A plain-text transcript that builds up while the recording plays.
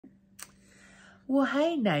Well,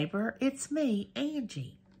 hey, neighbor, it's me,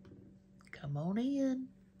 Angie. Come on in.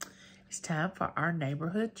 It's time for our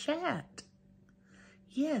neighborhood chat.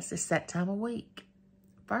 Yes, it's that time of week.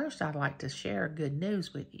 First, I'd like to share good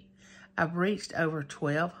news with you. I've reached over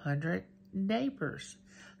 1,200 neighbors,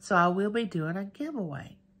 so I will be doing a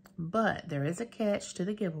giveaway. But there is a catch to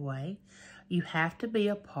the giveaway. You have to be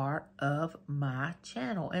a part of my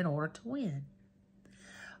channel in order to win.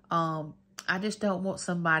 I just don't want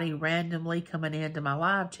somebody randomly coming into my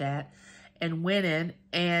live chat and winning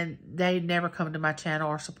and they never come to my channel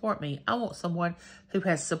or support me. I want someone who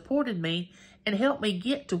has supported me and helped me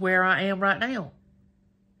get to where I am right now.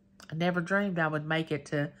 I never dreamed I would make it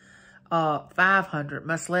to 500,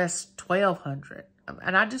 much less 1,200.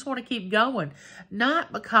 And I just want to keep going.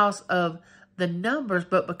 Not because of the numbers,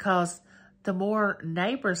 but because the more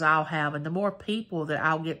neighbors I'll have and the more people that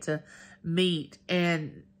I'll get to meet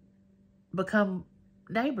and become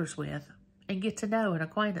neighbors with and get to know and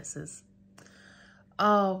acquaintances.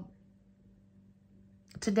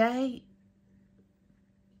 Today,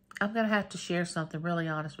 I'm going to have to share something really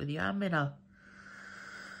honest with you. I'm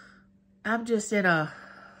just in a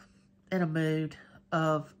mood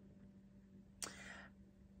of,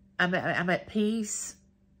 I'm at peace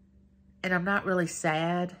and I'm not really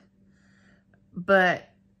sad, but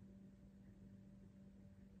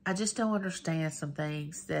I just don't understand some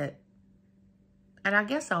things and I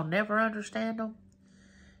guess I'll never understand them,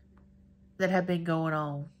 that have been going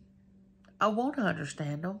on. I want to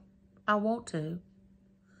understand them. I want to.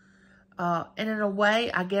 And in a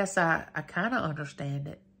way, I guess I kind of understand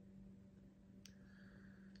it.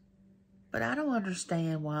 But I don't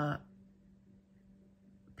understand why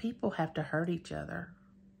people have to hurt each other.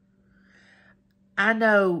 I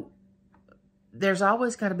know there's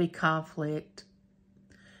always going to be conflict.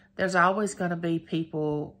 There's always going to be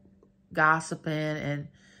people gossiping and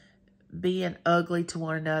being ugly to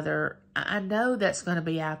one another. I know that's going to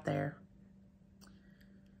be out there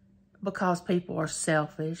because people are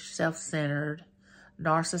selfish, self-centered,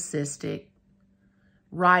 narcissistic,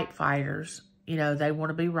 right fighters. You know, they want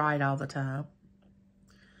to be right all the time.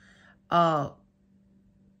 And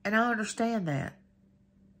I understand that.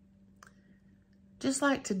 Just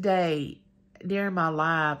like today, during my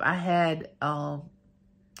live, I had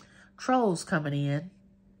trolls coming in,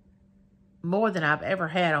 more than I've ever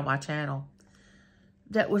had on my channel,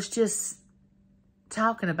 that was just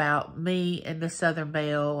talking about me and the Southern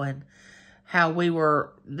Belle and how we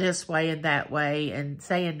were this way and that way and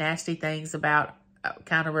saying nasty things about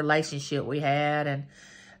kind of relationship we had.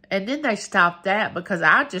 And then they stopped that because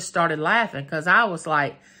I just started laughing because I was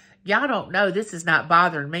like, y'all don't know, this is not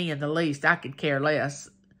bothering me in the least. I could care less.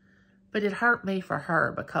 But it hurt me for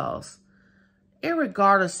her because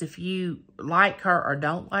irregardless if you like her or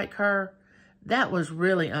don't like her, that was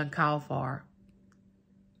really uncalled for.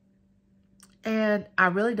 And I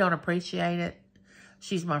really don't appreciate it.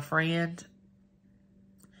 She's my friend.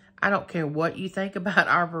 I don't care what you think about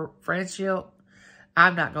our friendship.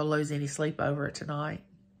 I'm not going to lose any sleep over it tonight.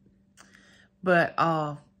 But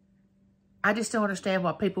I just don't understand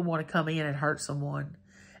why people want to come in and hurt someone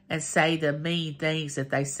and say the mean things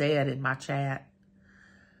that they said in my chat.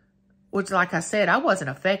 Which, like I said, I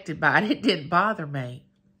wasn't affected by it. It didn't bother me.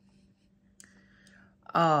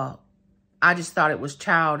 I just thought it was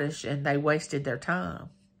childish and they wasted their time.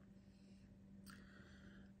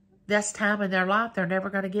 That's time in their life they're never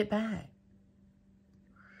going to get back.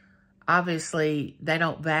 Obviously, they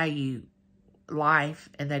don't value life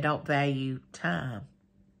and they don't value time.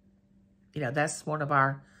 You know, that's one of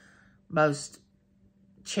our most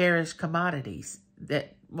cherished commodities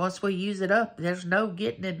that once we use it up, there's no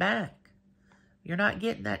getting it back. You're not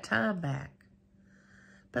getting that time back.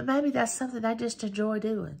 But maybe that's something I just enjoy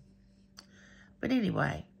doing. But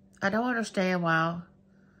anyway, I don't understand why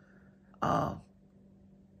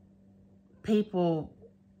people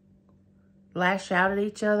lash out at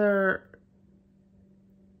each other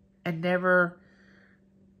and never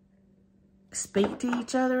speak to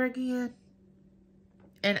each other again.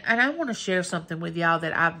 And I want to share something with y'all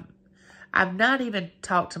that I've not even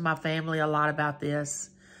talked to my family a lot about this.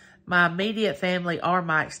 My immediate family or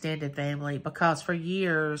my extended family, because for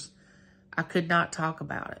years I could not talk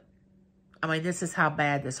about it. I mean, this is how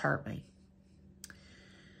bad this hurt me.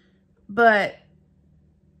 But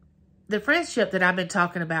the friendship that I've been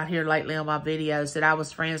talking about here lately on my videos, that I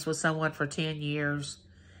was friends with someone for 10 years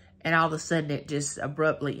and all of a sudden it just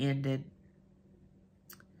abruptly ended.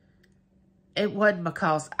 It wasn't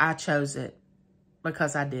because I chose it,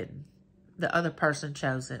 because I didn't. The other person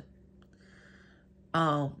chose it.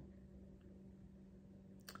 I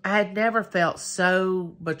had never felt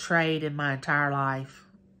so betrayed in my entire life.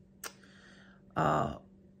 I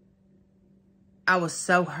was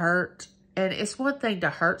so hurt. And it's one thing to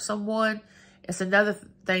hurt someone. It's another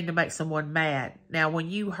thing to make someone mad. Now, when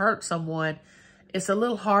you hurt someone, it's a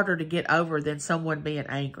little harder to get over than someone being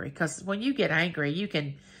angry. Because when you get angry, you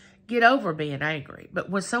can get over being angry. But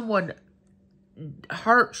when someone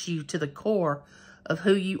hurts you to the core of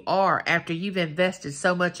who you are after you've invested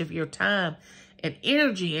so much of your time and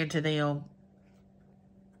energy into them,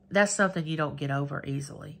 that's something you don't get over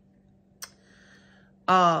easily.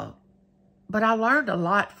 But I learned a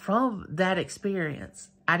lot from that experience.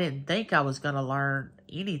 I didn't think I was going to learn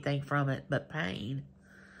anything from it but pain.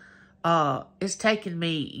 It's taken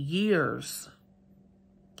me years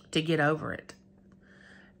to get over it.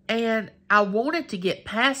 And I wanted to get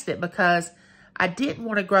past it because I didn't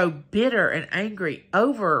want to grow bitter and angry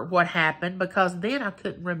over what happened, because then I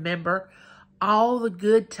couldn't remember all the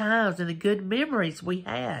good times and the good memories we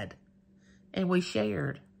had and we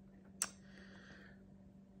shared.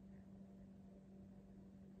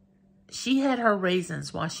 She had her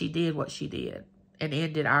reasons why she did what she did and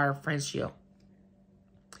ended our friendship.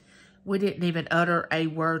 We didn't even utter a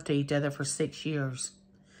word to each other for 6 years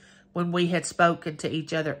when we had spoken to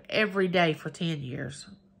each other every day for 10 years.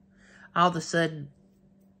 All of a sudden,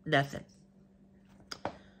 nothing.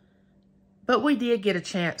 But we did get a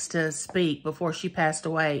chance to speak before she passed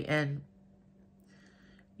away and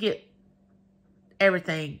get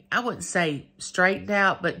everything, I wouldn't say straightened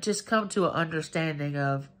out, but just come to an understanding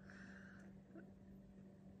of,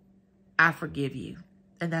 I forgive you.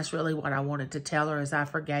 And that's really what I wanted to tell her, is I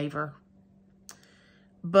forgave her.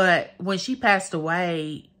 But when she passed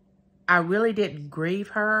away, I really didn't grieve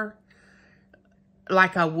her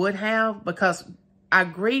like I would have, because I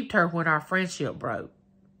grieved her when our friendship broke.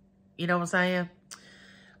 You know what I'm saying?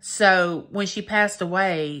 So when she passed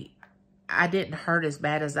away, I didn't hurt as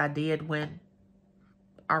bad as I did when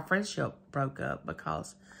our friendship broke up,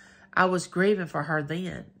 because I was grieving for her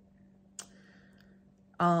then.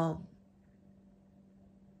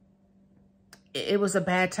 It was a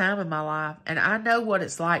bad time in my life, and I know what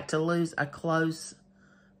it's like to lose a close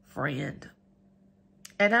friend.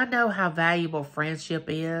 And I know how valuable friendship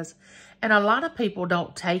is, and a lot of people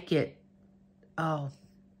don't take it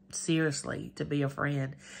seriously to be a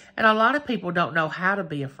friend. And a lot of people don't know how to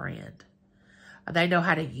be a friend. They know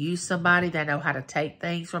how to use somebody. They know how to take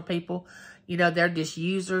things from people. You know, they're just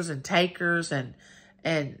users and takers, and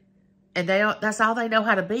they don't, that's all they know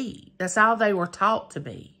how to be. That's all they were taught to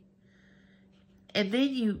be. And then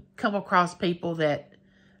you come across people that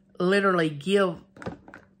literally give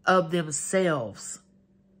of themselves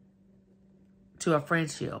to a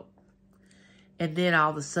friendship. And then all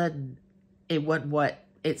of a sudden, it wasn't what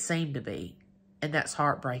it seemed to be. And that's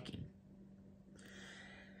heartbreaking.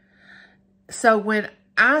 So when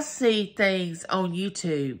I see things on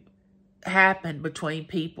YouTube happen between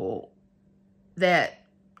people that,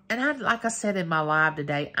 and like I said in my live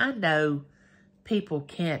today, I know people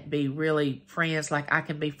can't be really friends like I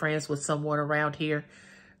can be friends with someone around here,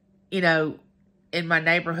 you know, in my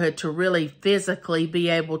neighborhood, to really physically be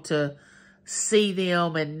able to see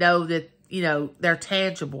them and know that, you know, they're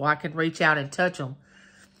tangible. I can reach out and touch them.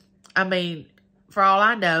 I mean, for all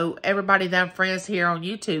I know, everybody that I'm friends here on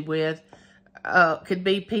YouTube with could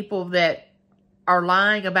be people that are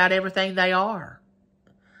lying about everything they are.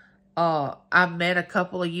 I've met a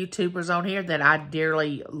couple of YouTubers on here that I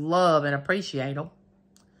dearly love and appreciate them.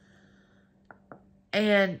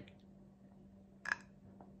 And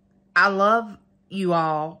I love you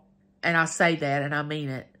all, and I say that, and I mean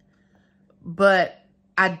it. But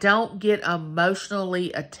I don't get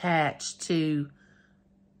emotionally attached to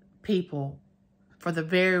people for the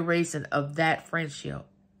very reason of that friendship.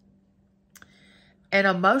 And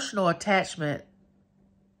emotional attachment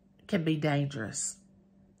can be dangerous.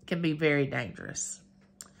 Can be very dangerous.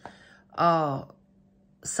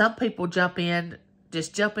 Some people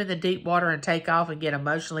just jump in the deep water and take off and get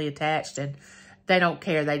emotionally attached, and they don't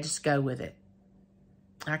care. They just go with it.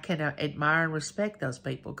 I can admire and respect those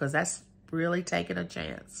people, because that's really taking a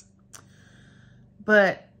chance.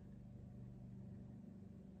 But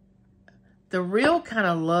the real kind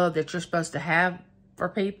of love that you're supposed to have for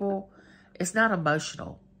people, it's not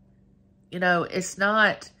emotional. You know, it's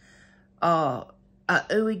not a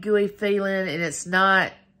ooey gooey feeling, and it's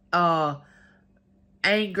not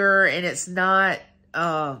anger, and it's not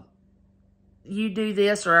you do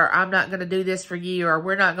this, or I'm not going to do this for you, or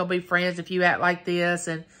we're not going to be friends if you act like this,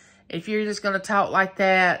 and if you're just going to talk like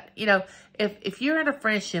that. You know, if you're in a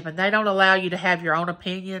friendship and they don't allow you to have your own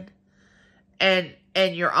opinion and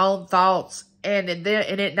your own thoughts, and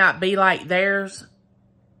it not be like theirs,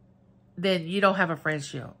 then you don't have a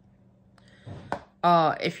friendship.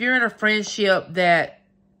 If you're in a friendship that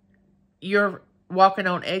you're walking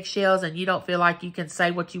on eggshells and you don't feel like you can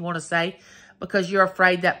say what you want to say because you're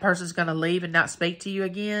afraid that person's going to leave and not speak to you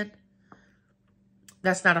again,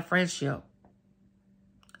 that's not a friendship.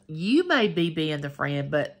 You may be being the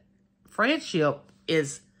friend, but friendship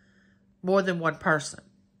is more than one person.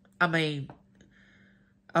 I mean,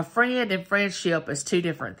 a friend and friendship is two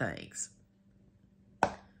different things.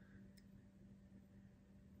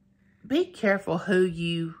 Be careful who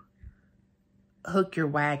you hook your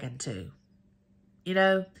wagon to, you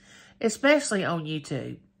know, especially on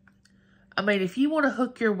YouTube. I mean, if you want to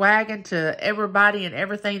hook your wagon to everybody and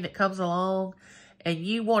everything that comes along, and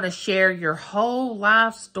you want to share your whole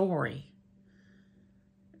life story,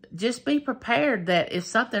 just be prepared that if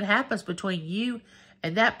something happens between you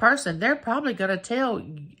and that person, they're probably going to tell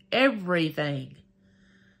everything.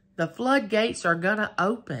 The floodgates are going to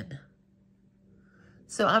open.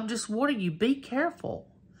 So I'm just warning you, be careful.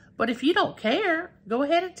 But if you don't care, go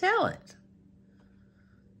ahead and tell it.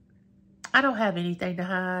 I don't have anything to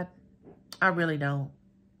hide. I really don't.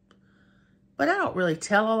 But I don't really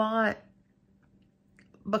tell a lot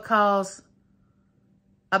because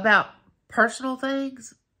about personal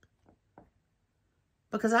things,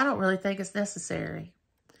 because I don't really think it's necessary.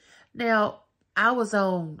 Now, I was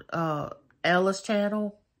on Ella's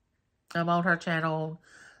channel. I'm on her channel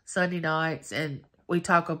Sunday nights, and we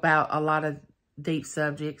talk about a lot of deep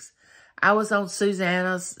subjects. I was on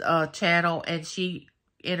Susanna's channel, and she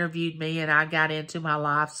interviewed me, and I got into my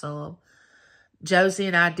life some. Josie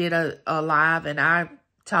and I did a live, and I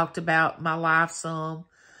talked about my life some.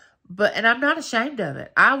 And I'm not ashamed of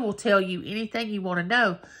it. I will tell you anything you want to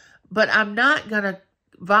know, but I'm not going to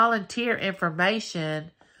volunteer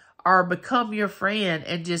information or become your friend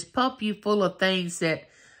and just pump you full of things that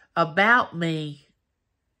about me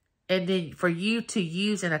and then for you to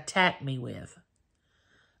use and attack me with.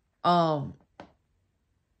 And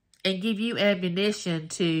give you ammunition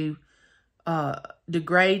to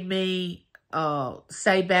degrade me,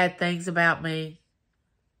 say bad things about me.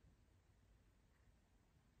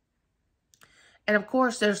 And of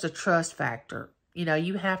course, there's the trust factor. You know,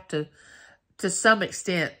 you have to some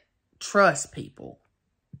extent, trust people.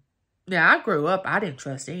 Now, I grew up, I didn't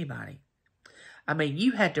trust anybody. I mean,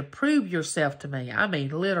 you had to prove yourself to me. I mean,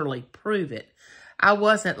 literally prove it. I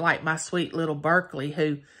wasn't like my sweet little Berkeley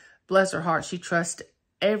who, bless her heart, she trusts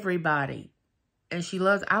everybody. And she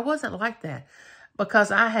loves, I wasn't like that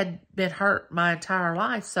because I had been hurt my entire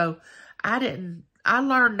life. So I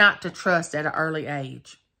learned not to trust at an early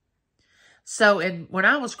age. So when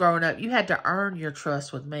I was growing up, you had to earn your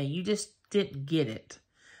trust with me. You just didn't get it.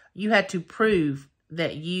 You had to prove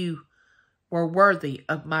that you were worthy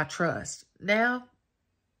of my trust. Now,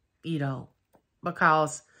 you don't,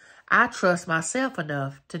 because I trust myself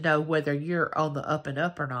enough to know whether you're on the up and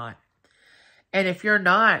up or not. And if you're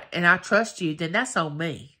not, and I trust you, then that's on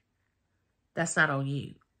me. That's not on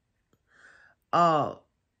you.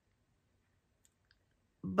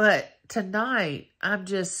 But tonight, I'm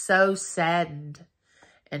just so saddened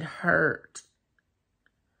and hurt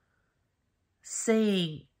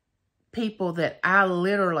seeing people that I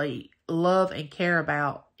literally love and care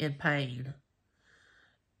about in pain.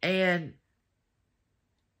 And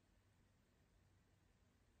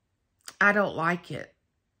I don't like it.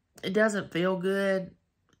 It doesn't feel good.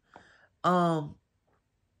 I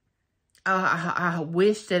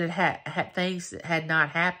wish that it had things that had not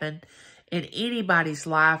happened in anybody's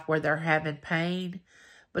life where they're having pain.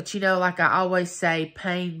 But, you know, like I always say,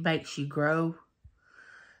 pain makes you grow.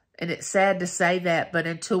 And it's sad to say that, but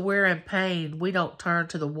until we're in pain, we don't turn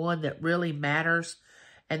to the one that really matters,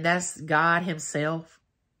 and that's God himself.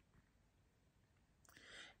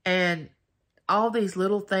 And all these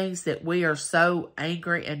little things that we are so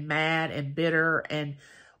angry and mad and bitter and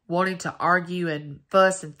wanting to argue and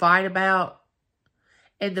fuss and fight about,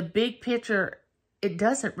 in the big picture, it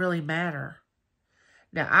doesn't really matter.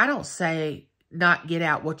 Now, I don't say not get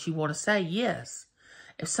out what you want to say. Yes.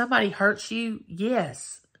 If somebody hurts you,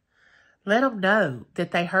 yes. Let them know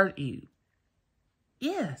that they hurt you.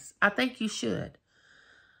 Yes, I think you should.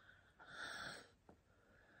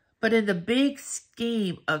 But in the big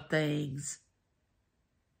scheme of things,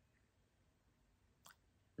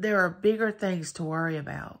 there are bigger things to worry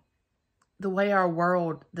about. The way our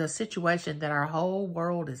world, the situation that our whole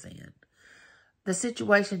world is in. The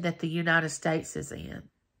situation that the United States is in.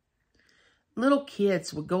 Little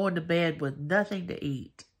kids were going to bed with nothing to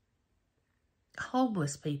eat.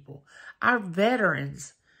 Homeless people. Our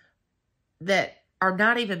veterans that are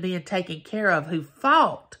not even being taken care of, who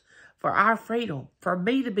fought for our freedom, for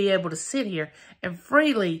me to be able to sit here and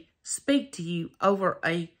freely speak to you over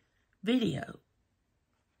a video.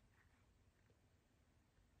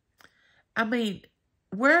 I mean,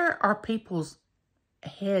 where are people's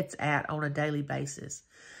heads at on a daily basis?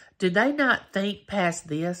 Do they not think past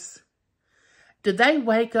this? Do they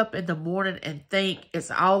wake up in the morning and think it's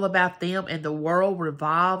all about them and the world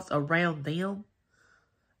revolves around them?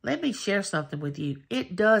 Let me share something with you.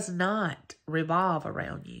 It does not revolve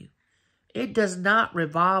around you. It does not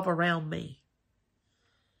revolve around me.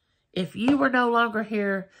 If you were no longer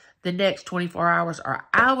here the next 24 hours, or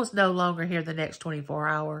I was no longer here the next 24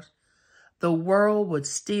 hours, the world would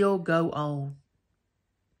still go on.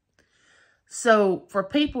 So for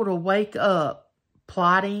people to wake up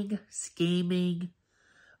plotting, scheming,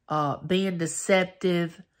 being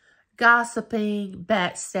deceptive, gossiping,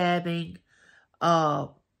 backstabbing,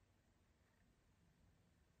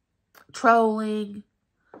 trolling,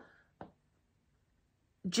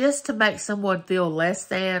 just to make someone feel less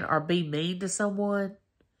than or be mean to someone,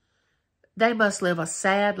 they must live a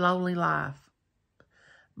sad, lonely life,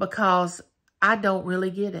 because I don't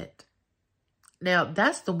really get it. Now,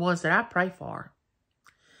 that's the ones that I pray for,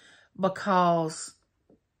 because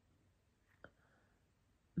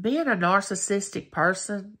being a narcissistic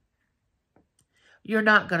person, you're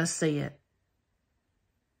not going to see it.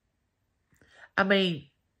 I mean,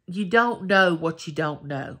 you don't know what you don't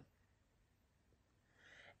know.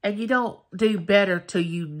 And you don't do better till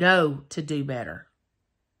you know to do better.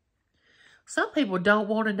 Some people don't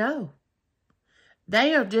want to know.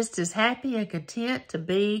 They are just as happy and content to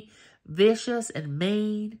be vicious and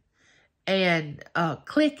mean and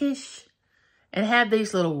cliquish and have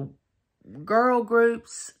these little girl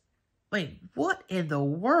groups. I mean, what in the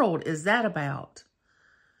world is that about?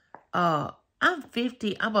 I'm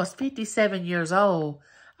 50, almost 57 years old.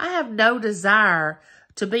 I have no desire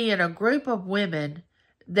to be in a group of women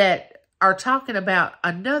that are talking about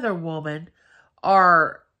another woman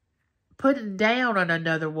or putting down on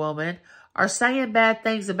another woman or saying bad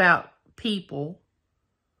things about people.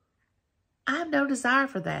 I have no desire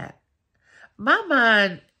for that. My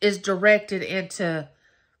mind is directed into,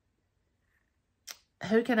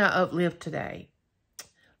 who can I uplift today?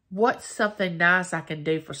 What's something nice I can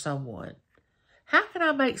do for someone? How can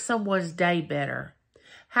I make someone's day better?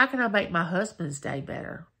 How can I make my husband's day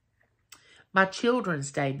better? My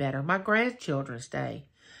children's day better? My grandchildren's day?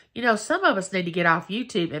 You know, some of us need to get off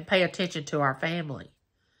YouTube and pay attention to our family.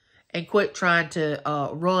 And quit trying to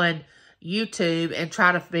run YouTube and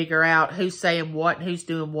try to figure out who's saying what and who's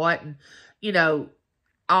doing what. And, you know,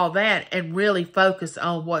 all that. And really focus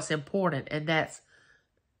on what's important. And that's,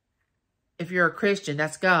 if you're a Christian,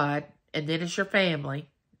 that's God. And then it's your family.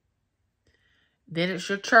 Then it's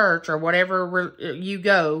your church or whatever you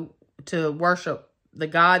go to worship the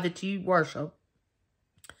God that you worship.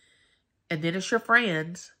 And then it's your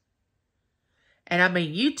friends. And I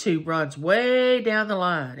mean, YouTube runs way down the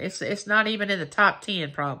line. It's not even in the top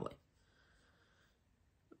 10 probably.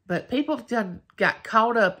 But people have got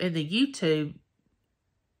caught up in the YouTube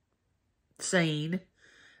scene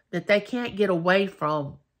that they can't get away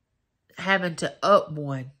from having to up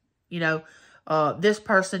one. You know, this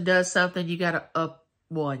person does something, you got to up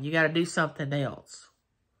one. You got to do something else.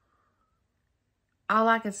 All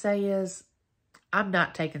I can say is, I'm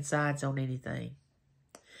not taking sides on anything.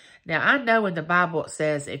 Now, I know in the Bible it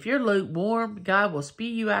says, if you're lukewarm, God will spew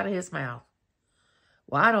you out of his mouth.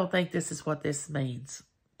 Well, I don't think this is what this means.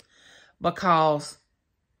 Because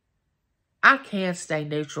I can stay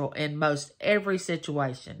neutral in most every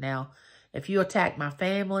situation. Now, if you attack my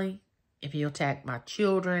family, if you attack my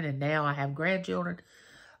children, and now I have grandchildren,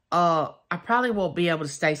 I probably won't be able to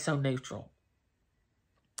stay so neutral.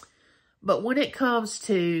 But when it comes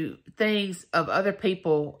to things of other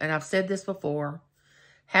people, and I've said this before,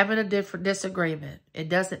 having a different disagreement, it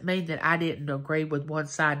doesn't mean that I didn't agree with one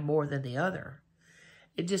side more than the other.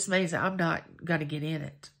 It just means that I'm not going to get in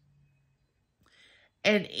it.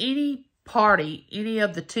 And any party, any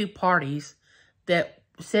of the two parties that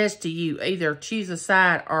says to you, either choose a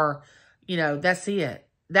side or, you know, that's it.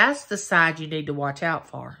 That's the side you need to watch out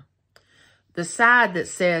for. The side that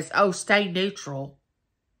says, oh, stay neutral,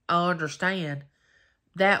 I understand.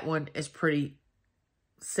 That one is pretty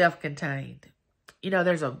self-contained. You know,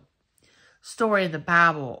 there's a story in the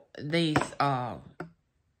Bible. These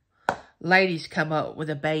ladies come up with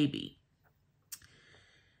a baby.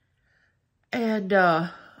 And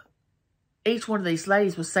each one of these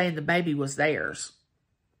ladies was saying the baby was theirs.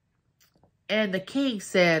 And the king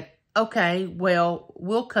said, okay, well,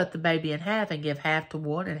 we'll cut the baby in half and give half to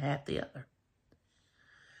one and half the other.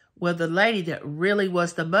 Well, the lady that really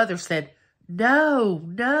was the mother said,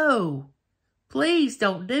 no, please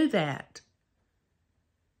don't do that.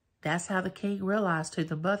 That's how the king realized who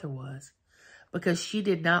the mother was. Because she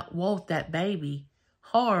did not want that baby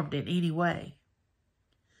harmed in any way.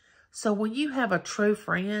 So when you have a true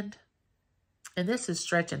friend, and this is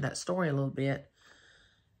stretching that story a little bit,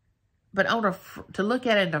 but to look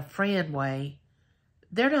at it in a friend way,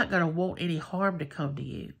 they're not going to want any harm to come to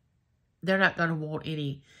you. They're not going to want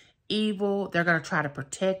any evil. They're going to try to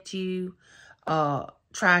protect you,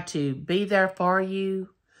 try to be there for you.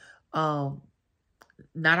 Not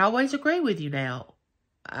always agree with you now.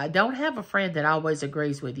 I don't have a friend that always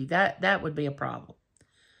agrees with you. That would be a problem.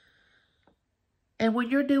 And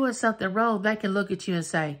when you're doing something wrong, they can look at you and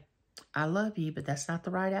say, I love you, but that's not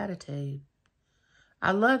the right attitude.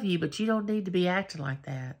 I love you, but you don't need to be acting like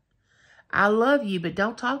that. I love you, but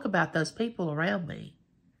don't talk about those people around me.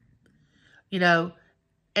 You know,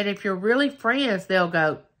 and if you're really friends, they'll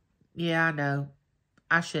go, yeah, I know.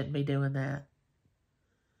 I shouldn't be doing that.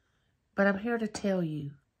 But I'm here to tell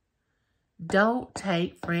you, don't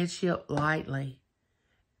take friendship lightly.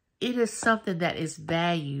 It is something that is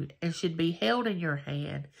valued and should be held in your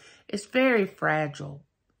hand. It's very fragile.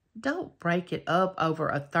 Don't break it up over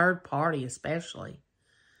a third party especially.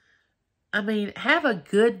 I mean, have a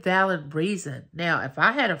good, valid reason. Now, if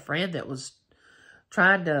I had a friend that was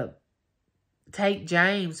trying to take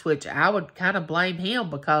James, which I would kind of blame him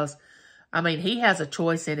because, I mean, he has a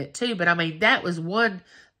choice in it too. But, I mean, that was one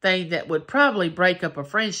thing that would probably break up a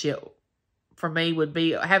friendship for me, would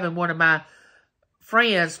be having one of my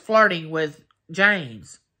friends flirting with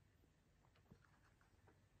James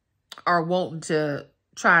or wanting to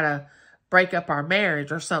try to break up our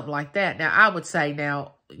marriage or something like that. Now, I would say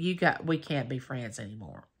now, we can't be friends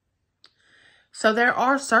anymore. So there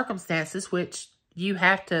are circumstances which you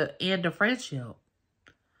have to end a friendship.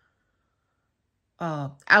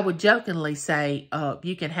 I would jokingly say,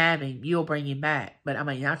 you can have him, you'll bring him back. But, I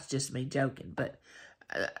mean, that's just me joking. But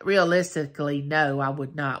realistically, no, I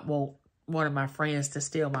would not want one of my friends to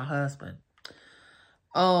steal my husband.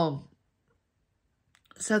 So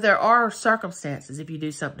there are circumstances. If you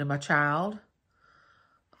do something to my child,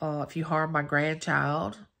 if you harm my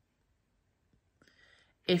grandchild,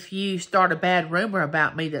 if you start a bad rumor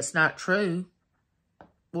about me that's not true,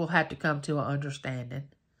 we'll have to come to an understanding.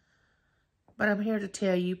 But I'm here to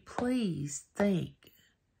tell you, please think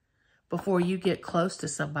before you get close to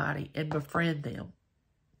somebody and befriend them.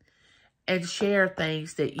 And share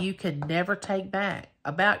things that you can never take back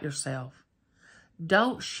about yourself.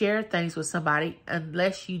 Don't share things with somebody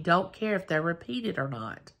unless you don't care if they're repeated or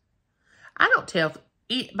not. I don't tell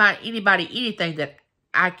anybody anything that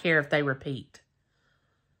I care if they repeat.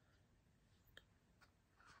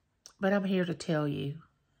 But I'm here to tell you,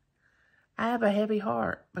 I have a heavy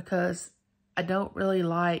heart because I don't really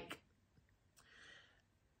like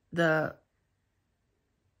the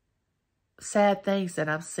sad things that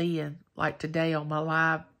I'm seeing, like today on my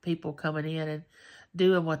live, people coming in and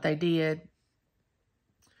doing what they did.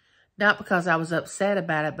 Not because I was upset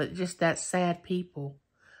about it, but just that sad people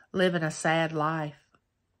living a sad life.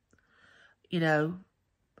 You know,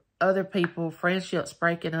 other people, friendships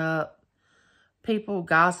breaking up, people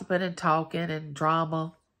gossiping and talking and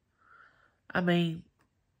drama. I mean,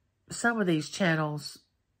 some of these channels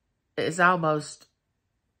is almost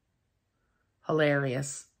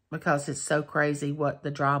hilarious because it's so crazy what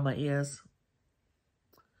the drama is.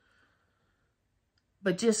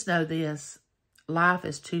 But just know this, life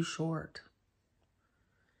is too short.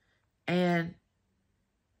 And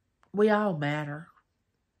we all matter.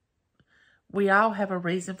 We all have a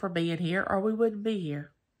reason for being here or we wouldn't be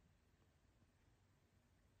here.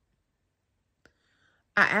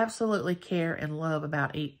 I absolutely care and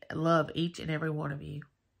love each and every one of you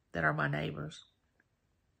that are my neighbors.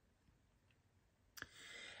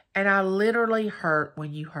 And I literally hurt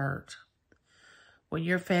when you hurt. When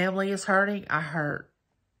your family is hurting, I hurt.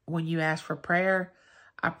 When you ask for prayer,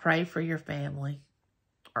 I pray for your family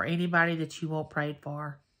or anybody that you want prayed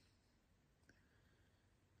for.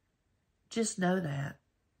 Just know that.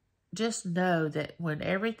 Just know that when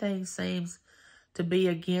everything seems to be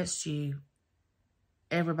against you,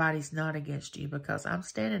 everybody's not against you, because I'm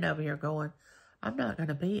standing over here going, I'm not going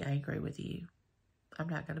to be angry with you. I'm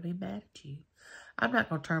not going to be mad at you. I'm not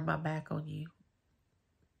going to turn my back on you.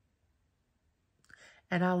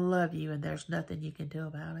 And I love you, and there's nothing you can do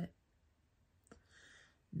about it.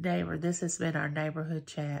 Neighbor, this has been our neighborhood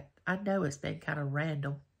chat. I know it's been kind of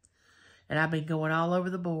random, and I've been going all over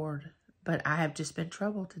the board, but I have just been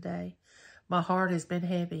troubled today. My heart has been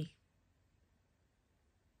heavy.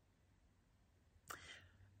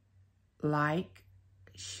 Like,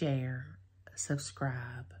 share,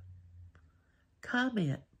 subscribe.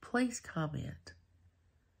 Comment. Please comment.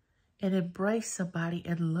 And embrace somebody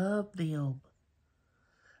and love them.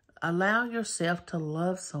 Allow yourself to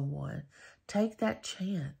love someone. take that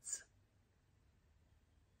chance.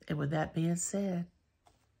 And with that being said,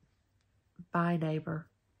 bye, neighbor.